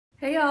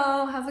Hey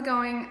y'all, how's it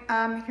going?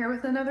 I'm here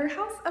with another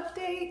house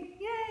update.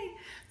 Yay!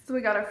 So we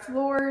got our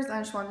floors.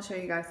 I just wanted to show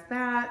you guys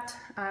that.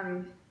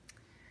 I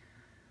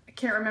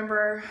can't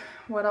remember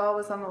what all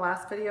was on the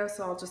last video,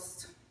 so I'll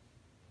just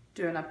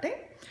do an update.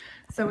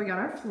 So we got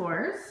our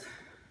floors.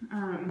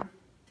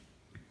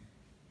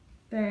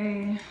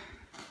 They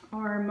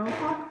are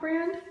Mohawk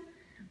brand.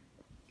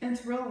 And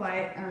it's real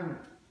light.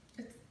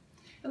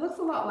 It looks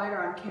a lot lighter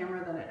on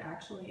camera than it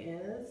actually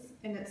is.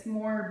 And it's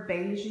more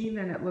beigey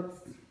than it looks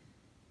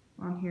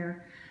on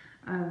here,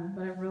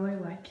 but I really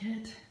like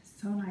it.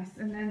 So nice.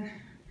 And then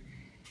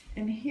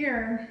in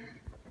here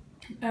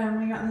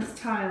we got this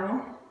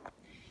tile,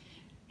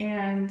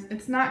 and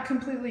it's not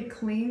completely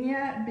clean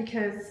yet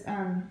because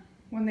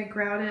when they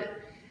grout it,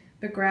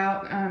 the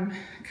grout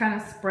kind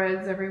of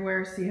spreads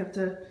everywhere, so you have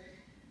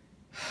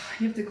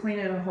to clean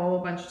it a whole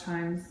bunch of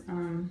times.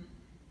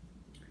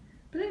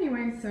 But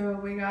anyway,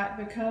 so we got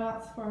the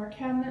cutouts for our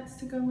cabinets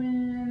to go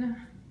in.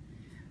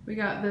 We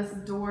got this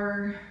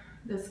door,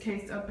 this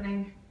case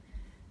opening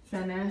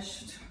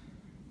finished.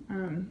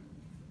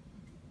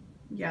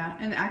 Yeah,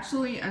 and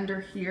actually under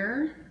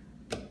here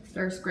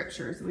there are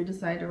scriptures. We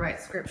decided to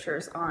write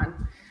scriptures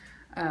on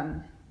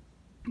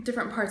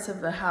different parts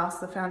of the house,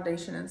 the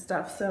foundation and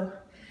stuff. So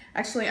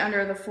actually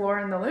under the floor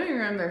in the living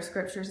room there's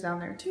scriptures down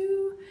there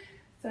too.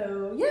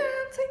 So yeah,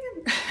 I'm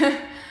singing.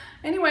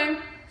 Anyway,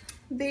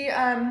 the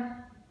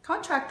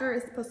contractor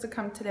is supposed to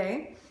come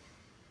today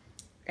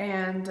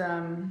and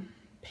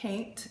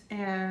paint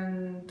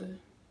and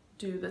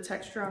do the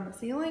texture on the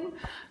ceiling.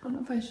 I don't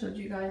know if I showed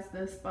you guys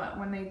this, but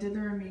when they did the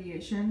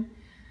remediation,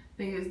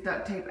 they used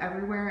duct tape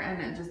everywhere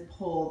and it just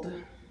pulled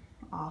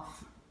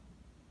off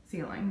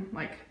ceiling.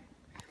 Like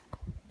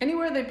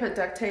anywhere they put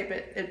duct tape,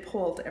 it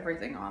pulled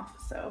everything off.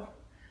 So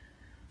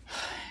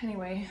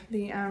anyway,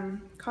 the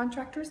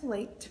contractor's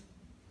late,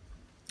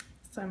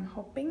 so I'm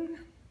hoping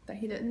that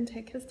he didn't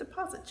take his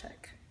deposit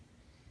check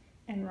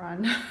and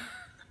run.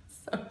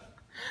 So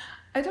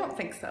I don't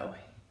think so.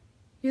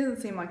 He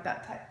doesn't seem like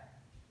that type.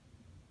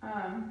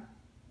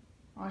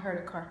 I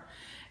heard a car.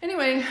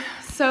 Anyway,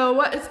 so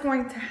what is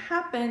going to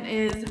happen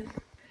is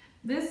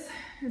this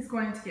is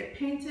going to get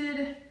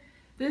painted.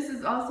 This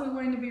is also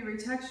going to be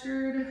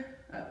retextured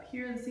up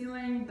here, the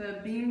ceiling.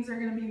 The beams are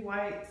going to be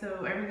white,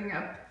 so everything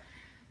up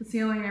the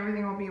ceiling,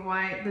 everything will be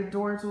white. The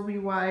doors will be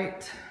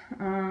white.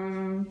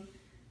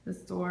 This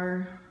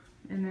door,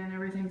 and then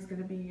everything's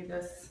going to be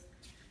this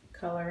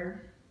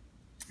color.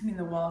 I mean,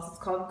 the walls, it's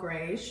called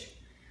grayish.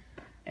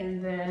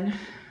 And then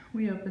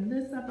we open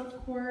this up, of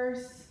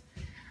course.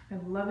 I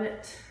love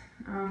it.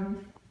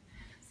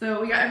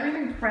 So we got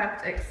everything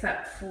prepped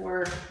except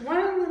for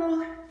one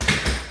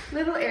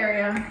little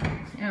area,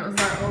 and it was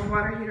our old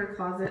water heater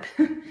closet.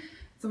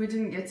 So we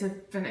didn't get to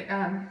finish,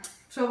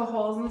 fill the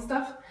holes and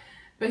stuff.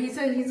 But he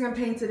said he's gonna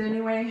paint it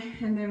anyway,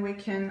 and then we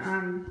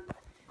can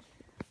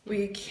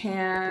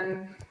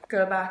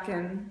go back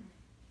and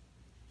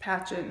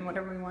patch it and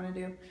whatever we want to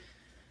do.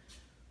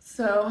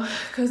 So,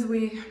 because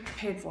we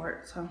paid for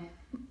it, so.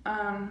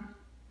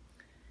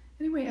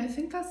 Anyway, I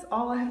think that's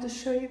all I have to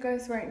show you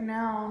guys right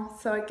now.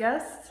 So I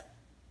guess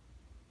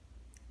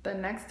the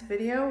next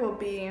video will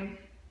be,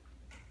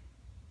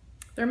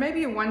 there may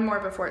be one more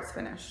before it's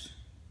finished.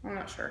 I'm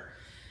not sure.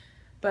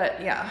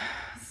 But yeah,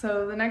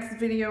 so the next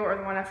video or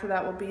the one after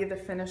that will be the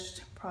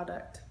finished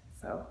product.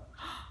 So,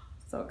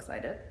 so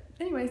excited.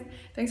 Anyways,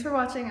 thanks for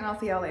watching and I'll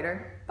see y'all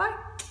later. Bye.